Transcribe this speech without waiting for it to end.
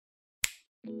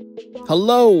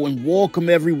Hello and welcome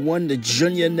everyone to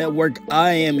Junya Network.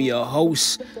 I am your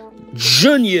host,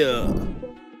 Junya.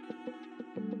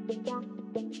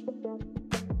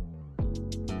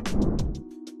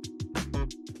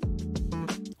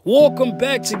 Welcome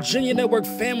back to Junya Network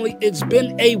family. It's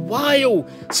been a while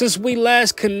since we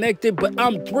last connected, but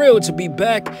I'm thrilled to be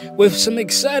back with some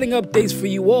exciting updates for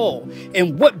you all.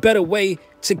 And what better way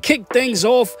to kick things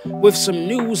off with some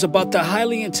news about the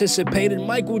highly anticipated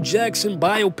Michael Jackson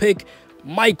biopic,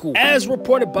 Michael. As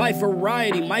reported by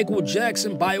Variety, Michael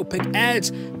Jackson biopic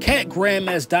adds Kat Graham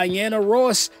as Diana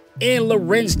Ross and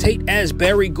Larenz Tate as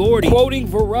Berry Gordy. Quoting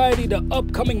Variety, the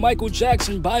upcoming Michael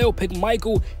Jackson biopic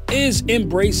Michael is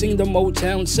embracing the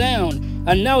Motown sound,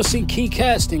 announcing key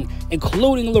casting,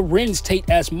 including Larenz Tate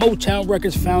as Motown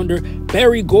Records founder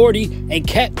Berry Gordy and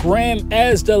Kat Graham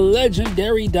as the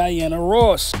legendary Diana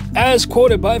Ross. As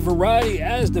quoted by Variety,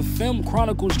 as the film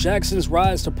chronicles Jackson's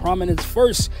rise to prominence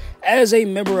first as a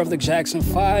member of the Jackson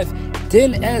 5,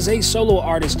 then as a solo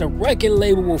artist, the record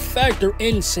label will factor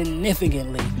in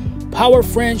significantly. Power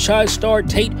franchise star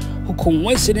Tate, who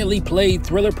coincidentally played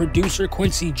Thriller producer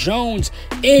Quincy Jones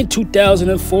in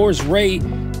 2004's Ray,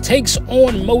 takes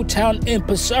on Motown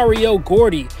impresario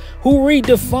Gordy, who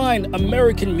redefined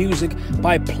American music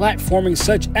by platforming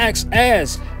such acts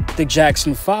as the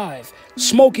Jackson 5,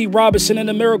 Smokey Robinson and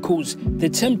the Miracles, The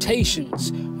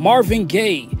Temptations, Marvin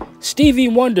Gaye, Stevie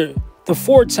Wonder, The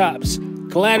Four Tops,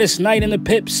 Gladys Knight and the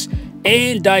Pips,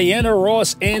 and Diana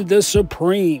Ross and the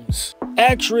Supremes.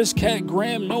 Actress Kat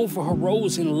Graham, known for her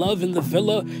roles in Love in the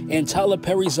Villa and Tyler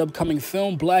Perry's upcoming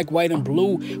film Black, White, and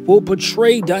Blue, will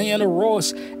portray Diana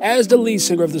Ross as the lead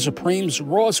singer of the Supremes.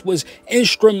 Ross was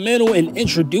instrumental in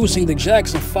introducing the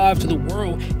Jackson 5 to the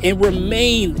world and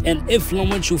remained an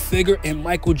influential figure in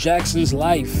Michael Jackson's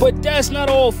life. But that's not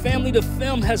all, family. The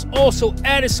film has also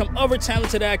added some other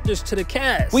talented actors to the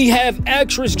cast. We have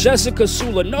actress Jessica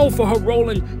Sula, known for her role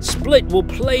in Split, will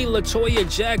play LaToya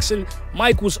Jackson,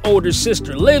 Michael's older sister.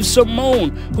 Liv Simone,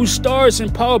 who stars in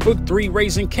Power Book 3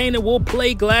 Raising Kanan, will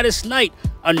play Gladys Knight,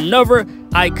 another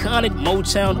iconic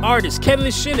Motown artist. Kevin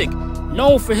Shinnick,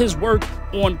 known for his work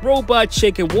on Robot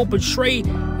Chicken, will portray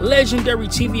legendary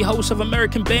TV host of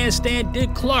American Bandstand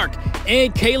Dick Clark,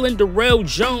 and Kaylin Darrell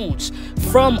Jones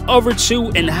from Other Two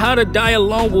and How to Die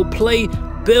Alone will play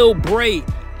Bill Bray,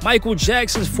 Michael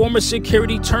Jackson's former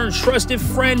security turned trusted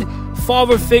friend,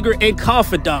 father figure, and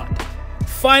confidant.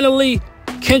 Finally,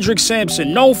 Kendrick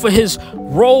Sampson, known for his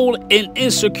role in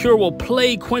Insecure, will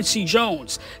play Quincy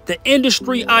Jones, the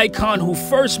industry icon who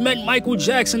first met Michael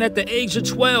Jackson at the age of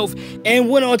 12 and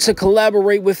went on to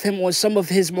collaborate with him on some of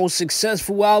his most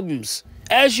successful albums.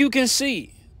 As you can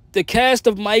see, the cast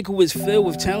of Michael is filled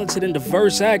with talented and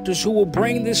diverse actors who will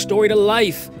bring this story to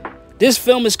life. This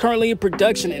film is currently in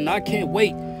production and I can't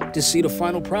wait to see the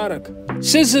final product.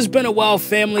 Since it's been a while,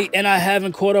 family, and I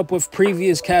haven't caught up with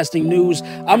previous casting news,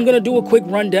 I'm gonna do a quick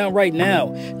rundown right now.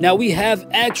 Now, we have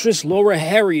actress Laura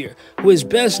Harrier, who is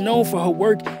best known for her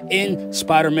work in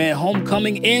Spider-Man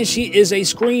Homecoming, and she is a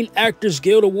Screen Actors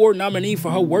Guild Award nominee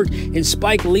for her work in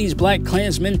Spike Lee's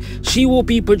BlacKkKlansman. She will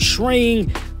be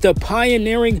portraying the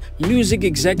pioneering music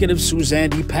executive Suzanne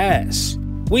D. Pass.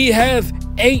 We have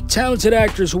 8 talented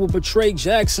actors who will portray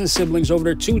Jackson's siblings over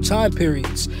their 2 time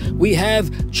periods. We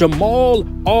have Jamal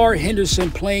R. Henderson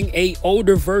playing an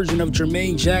older version of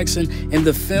Jermaine Jackson in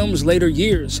the film's later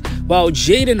years, while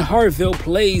Jaden Harville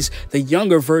plays the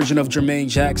younger version of Jermaine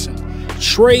Jackson.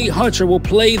 Trey Hunter will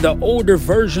play the older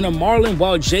version of Marlon,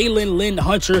 while Jalen Lynn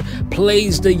Hunter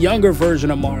plays the younger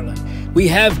version of Marlon. We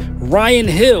have Ryan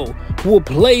Hill, who will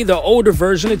play the older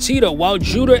version of Tito, while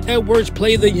Judah Edwards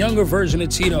play the younger version of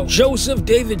Tito. Joseph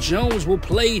David Jones will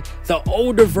play the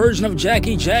older version of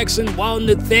Jackie Jackson, while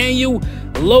Nathaniel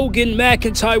Logan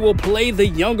McIntyre will play the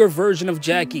younger version of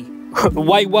Jackie.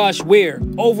 Whitewash wear.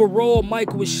 Overall,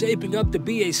 Michael is shaping up to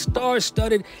be a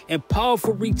star-studded and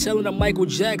powerful retelling of Michael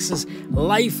Jackson's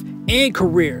life and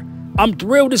career. I'm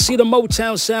thrilled to see the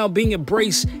Motown sound being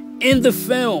embraced in the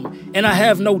film, and I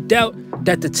have no doubt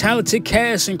that the talented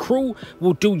cast and crew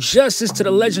will do justice to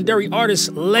the legendary artist's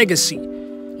legacy.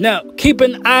 Now, keep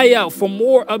an eye out for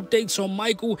more updates on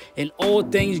Michael and all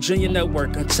things Junya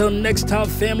Network. Until next time,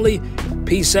 family,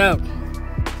 peace out.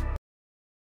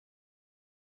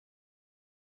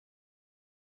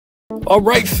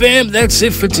 Alright fam, that's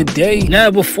it for today.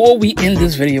 Now before we end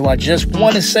this video, I just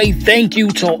want to say thank you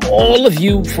to all of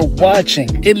you for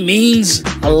watching. It means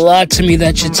a lot to me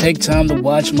that you take time to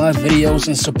watch my videos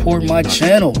and support my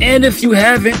channel. And if you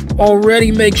haven't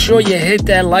already, make sure you hit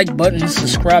that like button and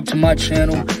subscribe to my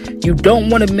channel. You don't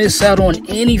want to miss out on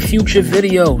any future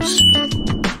videos.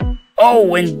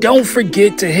 Oh, and don't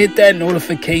forget to hit that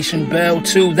notification bell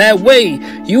too. That way,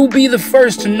 you'll be the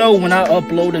first to know when I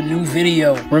upload a new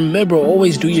video. Remember,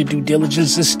 always do your due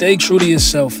diligence and stay true to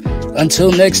yourself.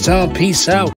 Until next time, peace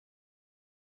out.